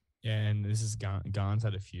 Yeah, and this is Garn's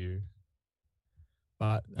had a few,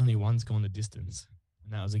 but only one's gone the distance,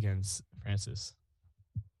 and that was against Francis.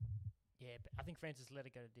 Yeah, but I think Francis let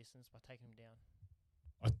it go the distance by taking him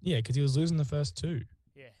down. Yeah, because he was losing the first two.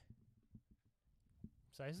 Yeah.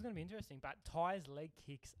 So this is going to be interesting. But Tai's leg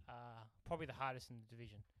kicks are probably the hardest in the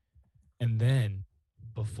division. And then,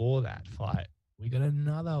 before that fight, we got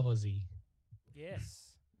another Aussie.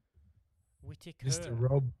 Yes. Whittaker. Mr.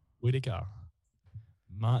 Rob Whittaker.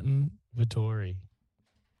 Martin Vittori.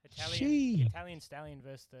 Italian stallion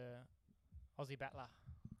versus the Aussie battler.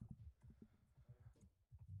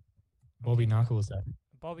 Bobby Knuckles.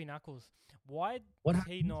 Bobby Knuckles. Why did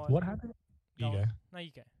he not... What happened? You go. No,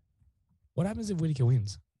 you go. What happens if Whittaker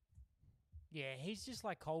wins? Yeah, he's just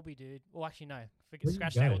like Colby, dude. Well, actually, no.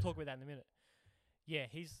 Scratch that. We'll talk about that in a minute. Yeah,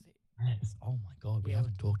 he's... Yes. Oh, my God. We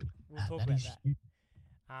haven't talked about that. We'll talk about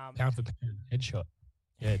that. Pound for pound. Headshot.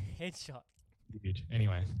 Yeah. Headshot. Huge.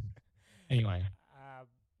 Anyway.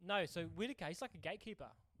 No, so Whittaker, he's like a gatekeeper.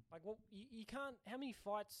 Like, well, you can't... How many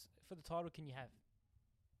fights for the title can you have?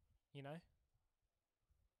 You know?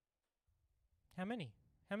 How many?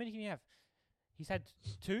 How many can you have? He's had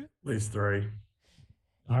 2? At least 3.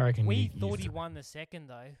 I reckon we thought he won the second,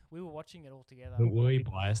 though. We were watching it all together. But were we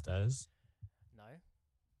biased as? No.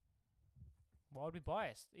 Why would we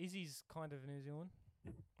biased? Izzy's kind of New Zealand.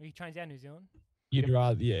 He trains out New Zealand. You'd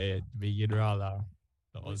rather the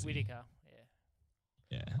Aussie. Whittaker,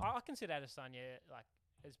 yeah. Yeah. I consider Adesanya like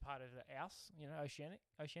as part of the house,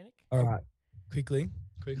 Oceanic. All right. Quickly.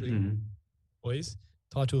 Mm-hmm. Boys,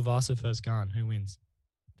 title Vasa first gun. Who wins?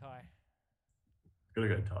 Ty. Gotta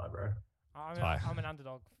go tie, bro. Ty. I'm an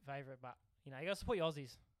underdog favourite, but you gotta support your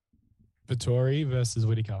Aussies. Vittori versus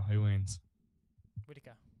Whitaker. Who wins?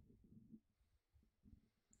 Whitaker.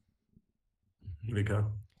 Whitaker.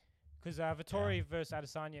 Because Vittori versus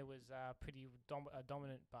Adesanya was pretty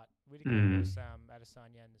dominant, but Whitaker Mm. versus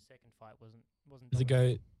Adesanya in the second fight wasn't. Does it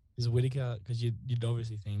dominant. go? Is Whitaker? Because you'd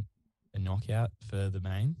obviously think a knockout for the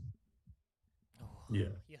main. Yeah.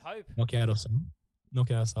 You'd hope. Knockout or sub.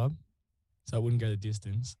 Knockout or sub. So it wouldn't go the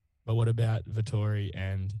distance. But what about Vittori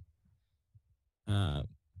and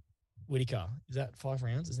Whitaker? Is that 5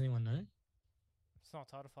 rounds? Does anyone know? It's not a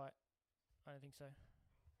title fight. I don't think so.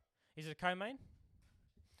 Is it a co-main?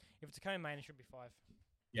 If it's a co-main, it should be 5.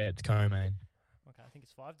 Yeah, it's co-main. Okay, I think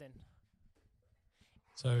it's 5 then.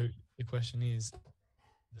 So the question is,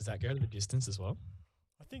 does that go to the distance as well?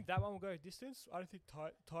 I think that one will go distance. I don't think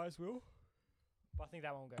ties will. But I think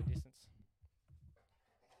that one will go distance.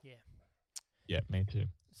 Yeah. Yeah, me too.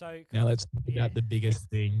 So Now let's talk yeah. about the biggest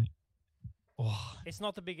thing. Oh, It's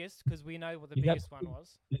not the biggest because we know what the Is that- biggest one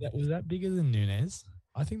was. was that bigger than Nunes?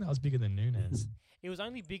 I think that was bigger than Nunes. It was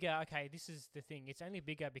only bigger. Okay, this is the thing. It's only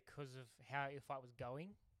bigger because of how your fight was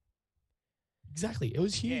going. Exactly. It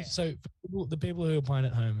was huge. Yeah. So for the people who are playing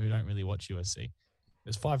at home who don't really watch UFC,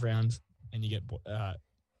 there's 5 rounds and you get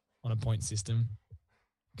on a point system.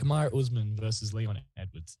 Kamaru Usman versus Leon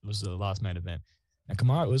Edwards was the last main event. Now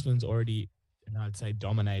Kamaru Usman's already, and I'd say,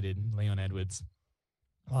 dominated Leon Edwards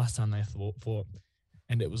last time they fought.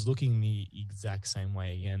 And it was looking the exact same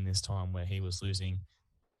way again this time, where he was losing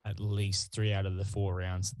at least 3 out of the 4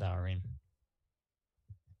 rounds that they were in.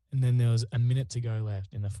 And then there was a minute to go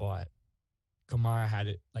left in the fight. Kamaru had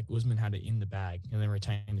it, like Usman had it in the bag and then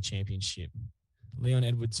retained the championship. Leon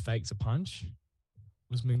Edwards fakes a punch.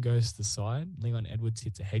 Usman goes to the side. Leon Edwards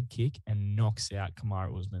hits a head kick and knocks out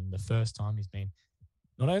Kamaru Usman. The first time he's been,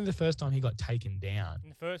 not only the first time he got taken down. In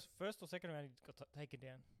the first or second round, he got taken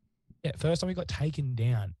down. Yeah, first time he got taken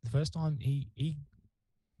down. The first time he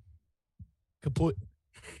kaput,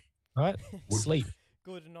 right? Sleep.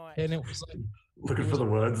 Good night. And it was like, Looking for the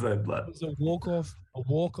words then, it like was a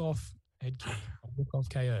walk-off head kick, a walk-off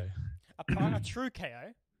KO. A true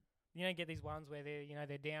KO. You don't get these ones where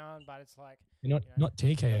they're down, but it's like Not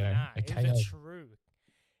TKO, Nah, a it KO. was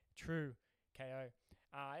a true KO.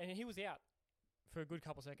 And he was out for a good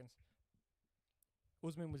couple seconds.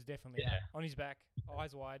 Usman was definitely out, on his back,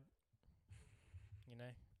 eyes wide.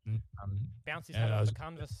 Bounce his head that off was the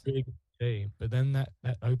canvas. really good to see. But then that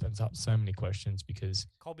opens up so many questions because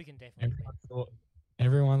Colby can definitely win.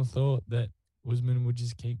 everyone thought that Usman would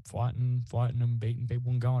just keep fighting and beating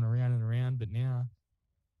people and going around and around. But now,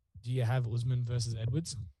 do you have Usman versus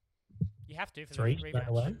Edwards? You have to for 3 the straight rematch.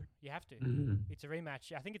 away? You have to. mm. It's a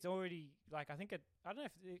rematch. I think it's already I don't know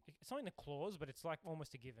if it's not in the clause, but it's like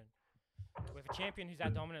almost a given. Where if a champion who's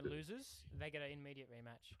that dominant loses, they get an immediate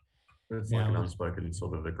rematch. It's Yeah, like an well- unspoken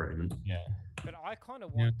sort of agreement. Yeah. But I kind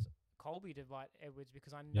of Yeah. want Colby to fight Edwards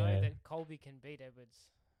because I know Yeah. that Colby can beat Edwards.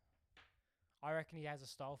 I reckon he has a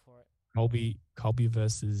style for it. Colby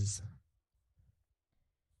versus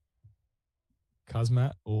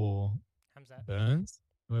Kazmat or Hamzat. Burns.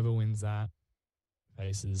 Whoever wins that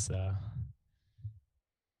faces the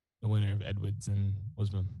winner of Edwards and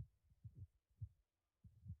Usman.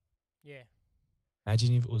 Yeah.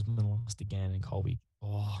 Imagine if Usman lost again and Colby.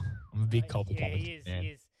 Oh, I'm a big Colby Yeah, fan. he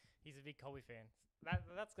is. He's a big Colby fan.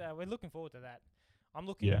 That's we're looking forward to that. I'm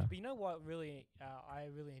looking. Yeah. But you know what? Really, I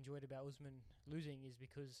really enjoyed about Usman losing is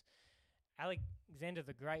because Alexander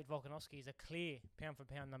the Great Volkanovski is a clear pound for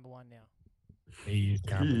pound number 1 now. He's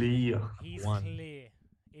Clear. He's One. clear.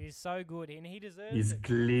 It is so good, and he deserves He's it.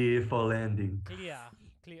 clear for landing. Clear.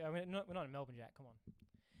 I mean, we're not in Melbourne, Jack. Come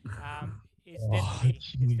on. It's Oh, definitely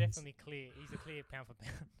jeez. clear. He's a clear pound for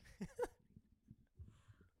pound.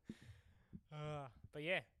 But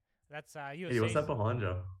yeah, that's UFC. Hey, what's that behind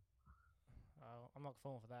you? I'm not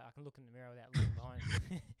falling for that. I can look in the mirror without looking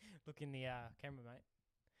behind. Look in the camera, mate.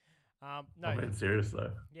 No. I'm being serious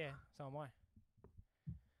though. Yeah, so am I.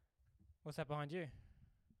 What's that behind you?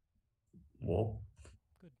 Wall.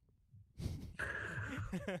 So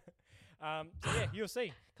yeah,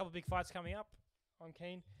 UFC. Couple big fights coming up. I'm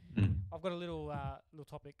keen. Mm. I've got a little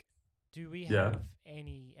topic. Do we Yeah. have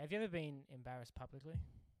any? Have you ever been embarrassed publicly?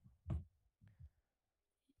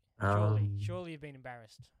 Surely you've been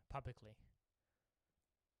embarrassed publicly.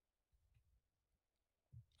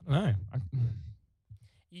 No.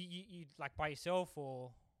 You like by yourself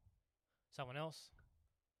or someone else?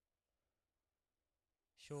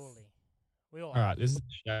 Surely. We all All right. This is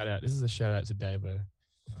a shout out. This is a shout out to Davo.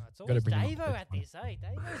 It's Gotta always bring him up Davo next at time. this, eh?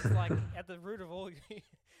 Davo's like at the root of all,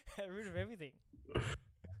 at the root of everything.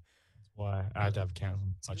 Why I had to have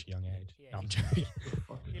counseling at such a young age. Yeah, No, I'm joking.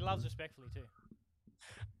 He loves respectfully too.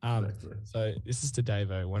 Exactly. So this is to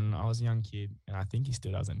Davo. When I was a young kid, and I think he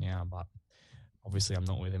still does it now, but obviously I'm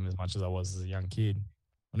not with him as much as I was as a young kid.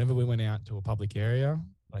 Whenever we went out to a public area,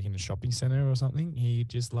 like in a shopping center or something, he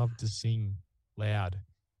just loved to sing loud.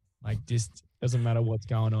 Like just doesn't matter what's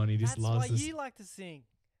going on. He just That's why loves to you like to sing.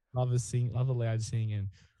 love to sing, love the loud sing. And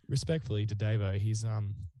respectfully to Davo,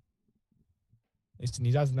 listen,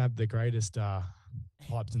 he doesn't have the greatest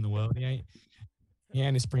pipes in the world. He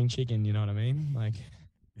ain't a spring chicken, you know what I mean? Like,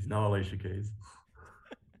 He's no Alicia Keys.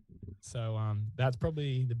 so that's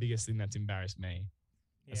probably the biggest thing that's embarrassed me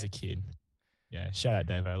as Yeah. a kid. Yeah, shout out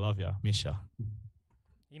Davo, love ya, miss ya.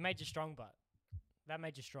 You made you strong, but that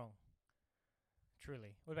made you strong.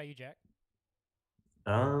 Truly. What about you, Jack?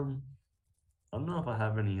 I don't know if I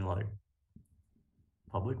have any like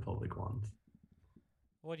public ones.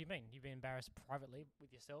 What do you mean? You've been embarrassed privately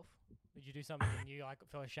with yourself? Did you do something and you like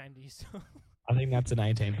felt ashamed of yourself? I think that's an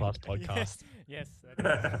 18 plus podcast. Yes.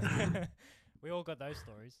 That is. We all got those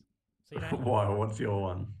stories. So you don't. Why? What's your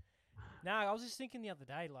one? No, I was just thinking the other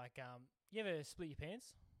day, like, you ever split your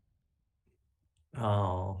pants?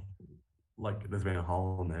 Oh, like there's been a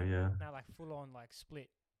hole in there, yeah. No, like full on, like split.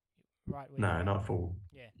 Right. Where No, you, not full.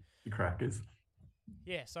 Yeah. The crackers.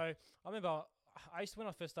 Yeah. So I remember when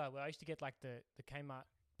I first started, I used to get like the Kmart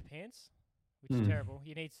pants, which is terrible.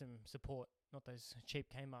 You need some support, not those cheap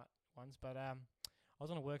Kmart ones. But I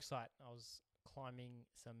was on a work site. I was climbing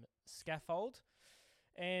some scaffold,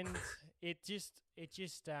 and it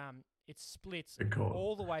splits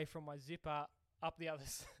all the way from my zipper up the other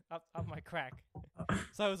up my crack.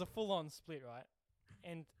 So it was a full on split, right?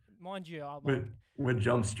 And mind you, we're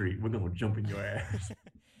Jump Street. We're gonna jump in your ass,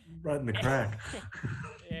 right in the crack.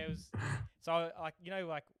 Yeah, it was. So like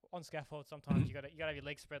like on scaffold, sometimes you gotta have your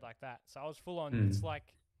legs spread like that. So I was full on. It's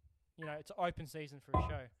like, it's open season for a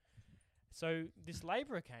show. So this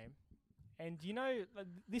labourer came, and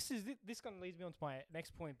this kind of leads me on to my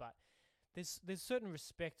next point. But there's certain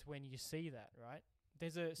respect when you see that, right?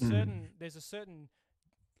 There's a certain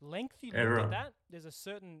length you look at that. There's a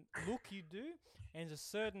certain look you do, and there's a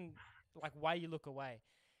certain like way you look away.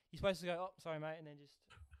 You're supposed to go, oh, sorry, mate, and then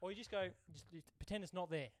or you just go, just pretend it's not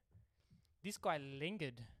there. This guy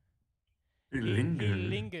lingered. He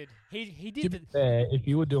lingered. He did. If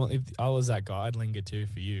you were doing, if I was that guy, I'd linger too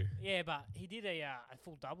for you. Yeah, but he did a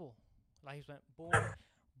full double. Like he went boom,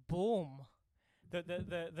 boom,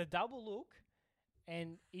 the double look,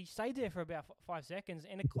 and he stayed there for about 5 seconds,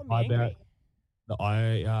 and it got me angry. The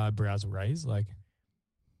eyebrows raised, like.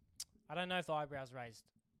 I don't know if the eyebrows raised,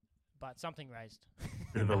 but something raised.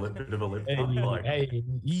 Bit of a lip. Hey,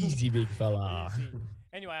 easy, big fella. Easy.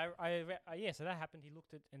 Anyway, so that happened. He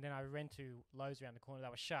looked at, and then I ran to Lowe's around the corner.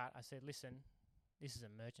 That was shut. I said, "Listen, this is an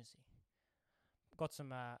emergency. Got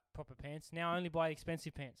some proper pants. Now I only buy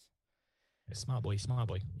expensive pants." Yeah, smart boy.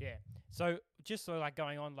 Yeah. So just like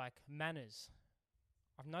going on like manners,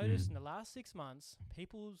 I've noticed in the last 6 months,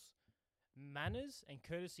 people's manners and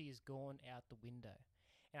courtesy has gone out the window,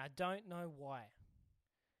 and I don't know why.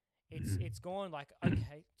 It's gone like,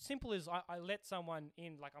 okay, simple as I let someone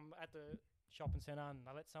in, like I'm at the shopping centre and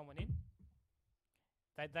I let someone in.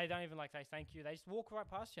 They don't even like say thank you. They just walk right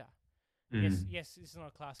past you. Yes, this is not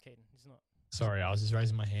a class, Keaton. It's not. Sorry, I was just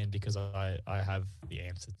raising my hand because I have the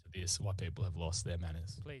answer to this, why people have lost their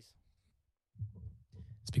manners. Please.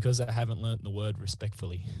 It's because they haven't learnt the word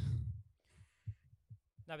respectfully.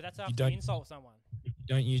 No, but that's after you insult someone.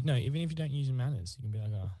 Even if you don't use your manners, you can be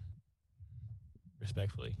like, oh,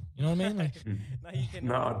 respectfully. You know what I mean? Like, No, you can.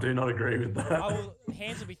 No, I do not agree with that.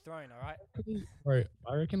 Hands will be thrown, all right? Bro,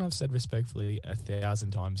 I reckon I've said respectfully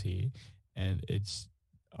 1,000 times here, and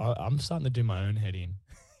I'm starting to do my own head in.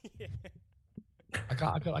 Yeah.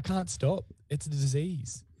 I can't stop. It's a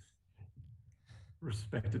disease.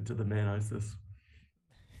 Respected to the man-osis.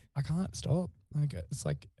 I can't stop. Like, it's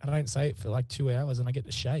like I don't say it for like 2 hours and I get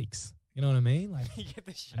the shakes. You know what I mean? Like You get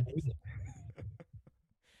the shakes.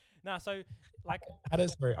 No, so like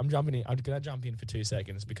sorry, I'm jumping in. Can I jump in for 2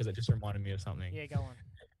 seconds because it just reminded me of something? Yeah, go on.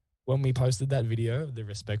 When we posted that video of the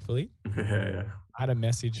respectfully, Yeah. I had a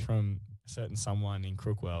message from a certain someone in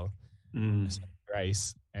Crookwell,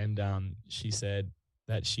 Grace, and she said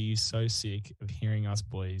that she's so sick of hearing us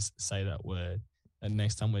boys say that word that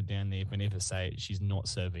next time we're down there, if we never say it, she's not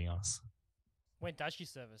serving us. When does she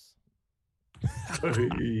service? We'll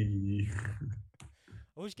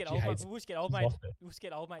just get old mate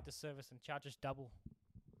to service and charge us double.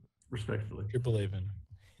 Respectfully. Triple even.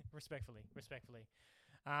 Respectfully.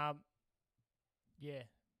 Yeah,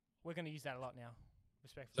 we're going to use that a lot now,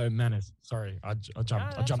 respectfully. So manners. Sorry, I jumped. No,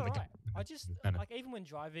 I that's jumped all the right. gun. I just Manners. like even when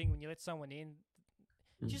driving, when you let someone in,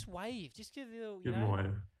 just wave, just give a little, you Give them know. away.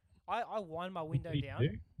 I wind my window What do you down. do?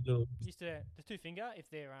 Little- Used to the two finger if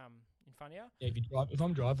they're in front of you. Yeah, if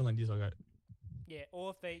I'm driving like this, I go. Yeah,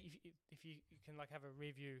 or if you can like have a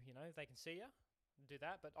rear view, you know, if they can see you, do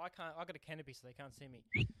that. But I can't. I got a canopy, so they can't see me.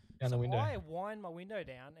 Down so the window. I wind my window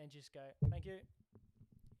down and just go, "Thank you."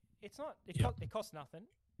 It's not. It costs nothing.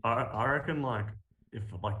 I reckon like if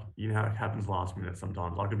like you know how it happens last minute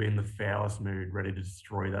sometimes. I could be in the foulest mood, ready to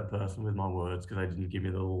destroy that person with my words because they didn't give me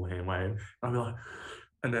the little hand wave. I'll be like,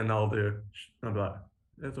 and then I'll be like,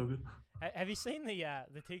 that's all good. Have you seen the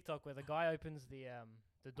TikTok where the guy opens the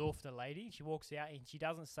door for the lady? She walks out and she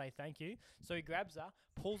doesn't say thank you, so he grabs her,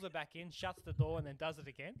 pulls her back in, shuts the door, and then does it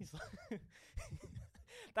again. He's like,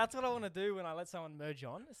 that's what I want to do when I let someone merge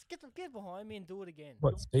on. Just get behind me and do it again.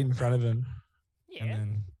 What, speed in front of him? Yeah. And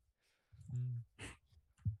then,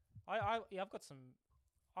 I've got some.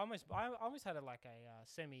 I almost had a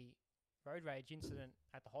semi road rage incident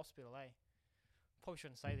at the hospital. Probably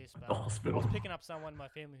shouldn't say this, but The hospital. I was picking up someone in my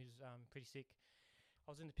family who's pretty sick.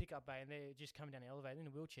 I was in the pickup bay and they're just coming down the elevator in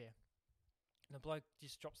a wheelchair. And the bloke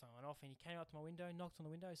just dropped someone off and he came out to my window, knocked on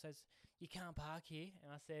the window, says, "You can't park here."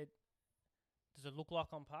 And I said, "Does it look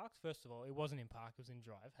like I'm parked?" First of all, it wasn't in park, it was in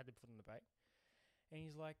drive, had to put on the brake. And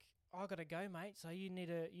he's like, "I gotta go, mate, so you need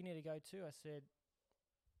to go too." I said,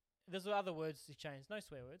 there's other words to change, no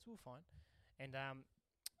swear words, we're fine. And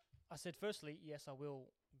I said, firstly, yes, I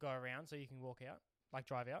will go around so you can walk out, like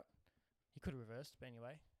drive out. He could have reversed, but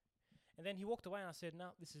anyway. And then he walked away and I said, "No,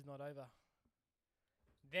 this is not over."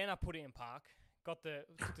 Then I put it in park, took the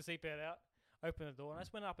seatbelt out, opened the door, and I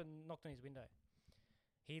just went up and knocked on his window.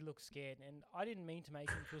 He looked scared, and I didn't mean to make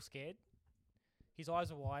him feel scared. His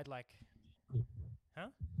eyes were wide, like, huh?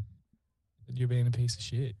 you're being a piece of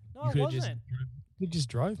shit. No, I wasn't. You just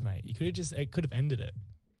drove, mate. It could have ended it.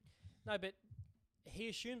 No, but he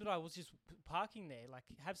assumed that I was just parking there. Like,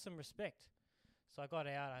 have some respect. So I got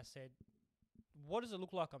out. I said, "What does it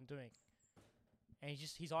look like I'm doing?" And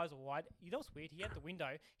his eyes were wide. You know what's weird? He had the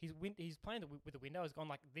window. He's playing with the window. It's gone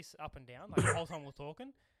like this up and down, like the whole time we're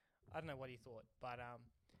talking. I don't know what he thought, but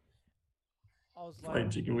I was like, Playing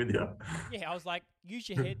chicken with you. yeah, I was like, use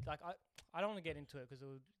your head. Like I don't want to get into it because it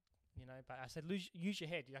would, you know. But I said, use your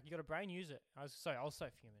head. Like you got a brain, use it. I was so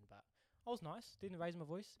fuming, but I was nice. Didn't raise my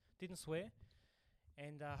voice. Didn't swear.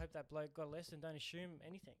 And I hope that bloke got a lesson. Don't assume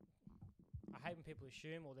anything. I hate when people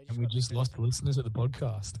assume or they just. And we just lost listeners at the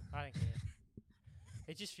podcast. I don't care.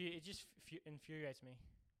 It just infuriates me.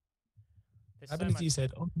 How happens you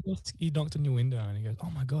said, "Oh, he knocked on your window," and he goes, "Oh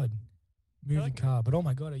my god, moving car." But oh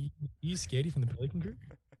my god, are you scaredy from the Pelican Group?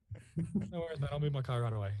 No worries, man. I'll move my car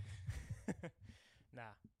right away. Nah,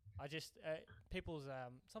 I just people's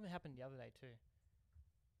something happened the other day too.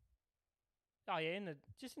 Oh yeah, in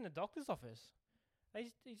the doctor's office,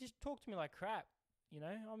 they just talk to me like crap. You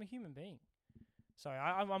know, I'm a human being. Sorry,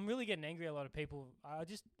 I'm really getting angry at a lot of people. I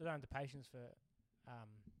just don't have the patience for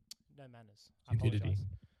no manners. Stupidity.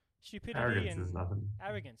 Stupidity Arrogance and is nothing.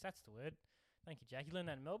 arrogance. That's the word. Thank you, Jack. You learned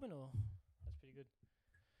that in Melbourne, or that's pretty good.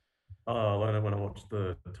 I learned it when I watched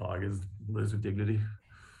the Tigers lose with dignity.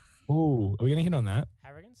 Oh, are we gonna hit on that?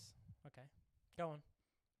 Arrogance. Okay, go on.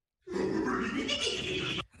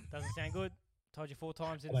 Doesn't sound good. Told you 4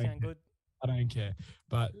 times. Didn't sound good. I don't care.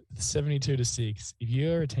 But 72-6. If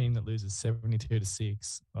you're a team that loses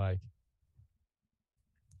 72-6, like,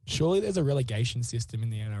 surely there's a relegation system in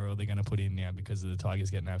the NRL they're going to put in now because of the Tigers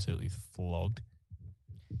getting absolutely flogged.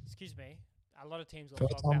 Excuse me. A lot of teams got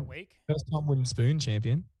flogged that week. First time wooden spoon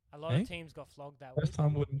champion. A lot of teams got flogged that week. First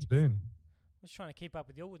time wooden spoon. I was trying to keep up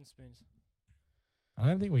with your wooden spoons. I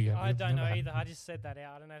don't think we get. I don't know either. I just said that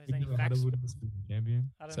out. I don't know if there's any facts. A wooden spoon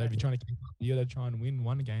champion. So if you're trying to keep up, you got to try and win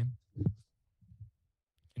one game.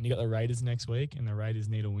 And you got the Raiders next week, and the Raiders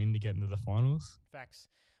need a win to get into the finals. Facts.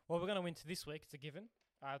 Well, we're going to win this week. It's a given.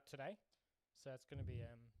 Today, so it's going to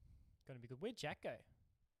be good. Where'd Jack go?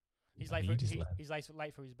 He's late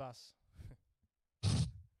for his bus.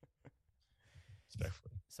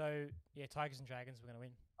 Respectfully. So yeah, Tigers and Dragons. We're going to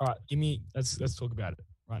win. All right, let's talk about it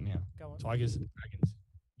right now. Go on. Tigers and Dragons.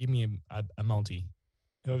 Give me a multi.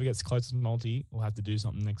 Whoever gets closest to multi will have to do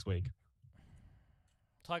something next week.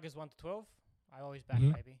 Tigers 1-12. I always back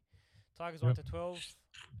baby. Tigers 1-12. Is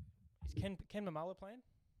Ken Mamala playing?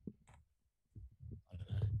 I don't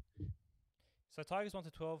know. So Tigers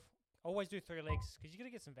 1-12. Always do 3 legs because you got to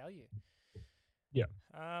get some value. Yeah.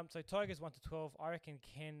 So Tigers 1-12. I reckon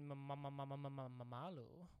Ken Mamalu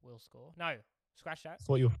will score. No, scratch that. I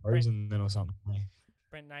thought you were frozen then or something.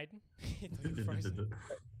 Brent Naden.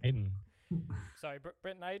 Aiden. So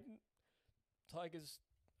Brett Naden, Tigers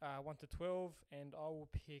 1-12, and I will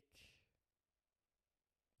pick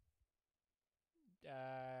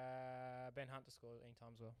Ben Hunt to score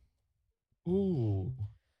anytime as well.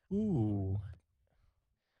 Ooh.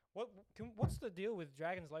 What's the deal with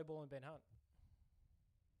Dragons low ball and Ben Hunt?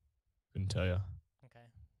 Couldn't tell you. Okay,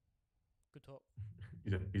 good talk.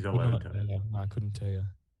 He's allowed to tell you. No, I couldn't tell you.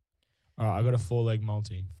 All right, I got a 4-leg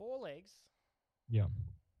multi. 4 legs. Yeah.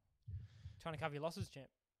 Trying to cover your losses, champ.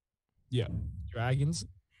 Yeah. Dragons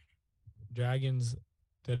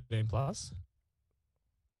 13 plus.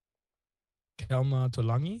 Kelma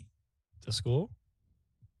Tolangi to score.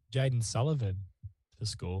 Jaden Sullivan to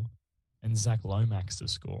score. And Zach Lomax to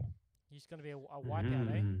score. He's going to be a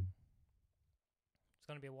wipeout, eh? It's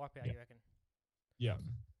going to be a wipeout, you reckon? Yeah.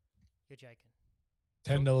 You're joking.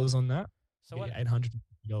 $10 on that. So what?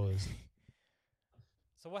 $800.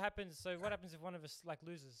 So what happens? So what happens if one of us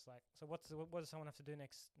loses? So what does someone have to do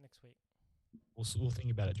next week? We'll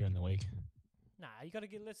think about it during the week. Nah, you got to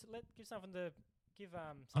give something to know.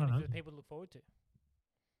 for the people to look forward to.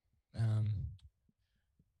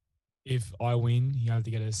 If I win, you have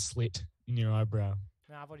to get a slit in your eyebrow.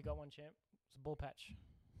 Nah, I've already got one, champ. It's a ball patch.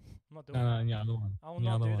 I'm not doing No, that. the other one. I will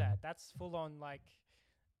not do that. That's full on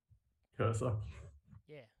Cursor.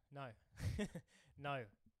 Yeah, no, no.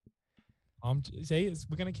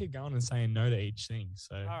 We're gonna keep going and saying no to each thing.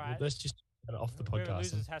 So right. let's just get it off the Whoever podcast.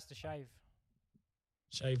 loses has to shave.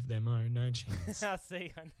 Shave them. No chance. I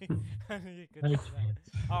see. I knew you could.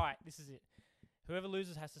 All right, this is it. Whoever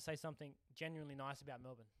loses has to say something genuinely nice about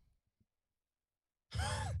Melbourne.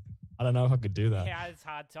 I don't know if I could do that. Yeah, it's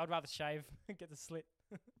hard. I'd rather shave, get the slit.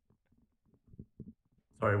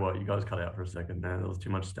 Sorry, what? You guys cut out for a second there. There was too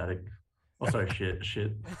much static. Oh, sorry,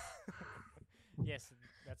 shit. Yes,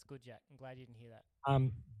 that's good, Jack. I'm glad you didn't hear that.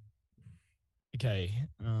 Okay.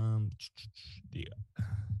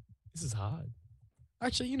 This is hard.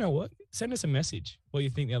 Actually, you know what? Send us a message. What you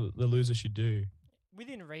think the loser should do?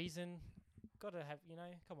 Within reason. Got to have,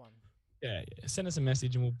 come on. Yeah. Send us a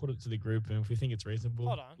message and we'll put it to the group. And if we think it's reasonable,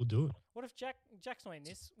 Hold on. we'll do it. What if Jack's not in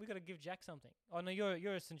this? We got to give Jack something. Oh no,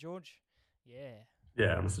 you're a St George. Yeah.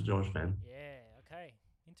 Yeah, I'm a St George fan. Yeah. Okay.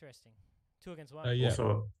 Interesting. 2 against 1. Yeah.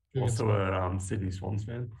 Also a Sydney Swans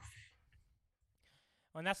fan.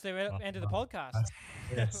 And that's the end of the podcast.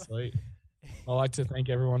 Yeah, sweet. I'd like to thank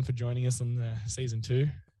everyone for joining us on season 2.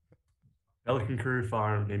 Pelican crew,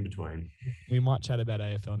 far and in between. We might chat about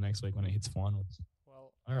AFL next week when it hits finals.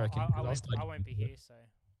 Well, I reckon. I won't be here, so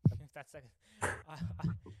if that's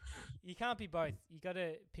you can't be both. You got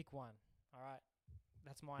to pick one. All right,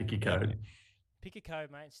 that's my Pick your code. Pick a code,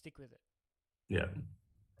 mate, and stick with it. Yeah.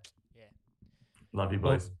 Yeah. Love you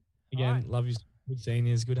boys. Again, love you. Good seeing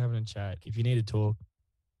you. It's good having a chat. If you need to talk,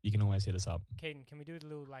 you can always hit us up. Keaton, can we do a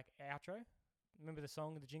little outro? Remember the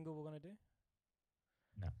song, the jingle we're gonna do?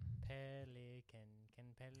 No. Pelican.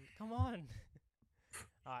 Come on.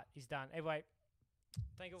 All right, he's done. Anyway,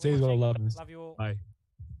 thank you for See you watching. all. Love you all. Bye.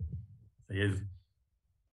 See you.